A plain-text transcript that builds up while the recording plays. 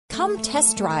Come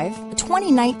test drive the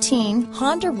 2019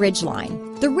 Honda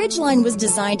Ridgeline. The Ridgeline was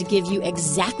designed to give you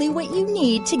exactly what you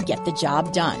need to get the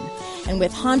job done. And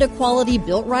with Honda quality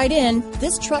built right in,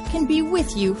 this truck can be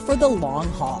with you for the long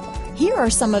haul. Here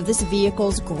are some of this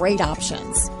vehicle's great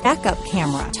options: backup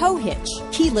camera, tow hitch,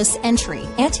 keyless entry,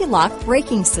 anti-lock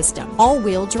braking system,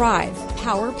 all-wheel drive,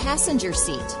 power passenger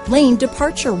seat, lane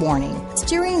departure warning,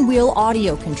 steering wheel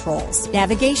audio controls,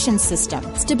 navigation system,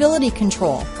 stability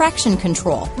control, traction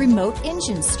control, remote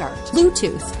engine start,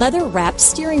 Bluetooth, leather-wrapped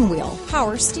steering wheel,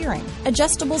 power steering,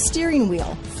 adjustable steering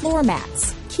wheel, floor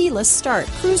mats, keyless start,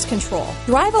 cruise control.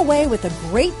 Drive away with a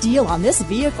great deal on this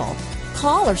vehicle.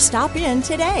 Call or stop in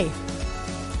today.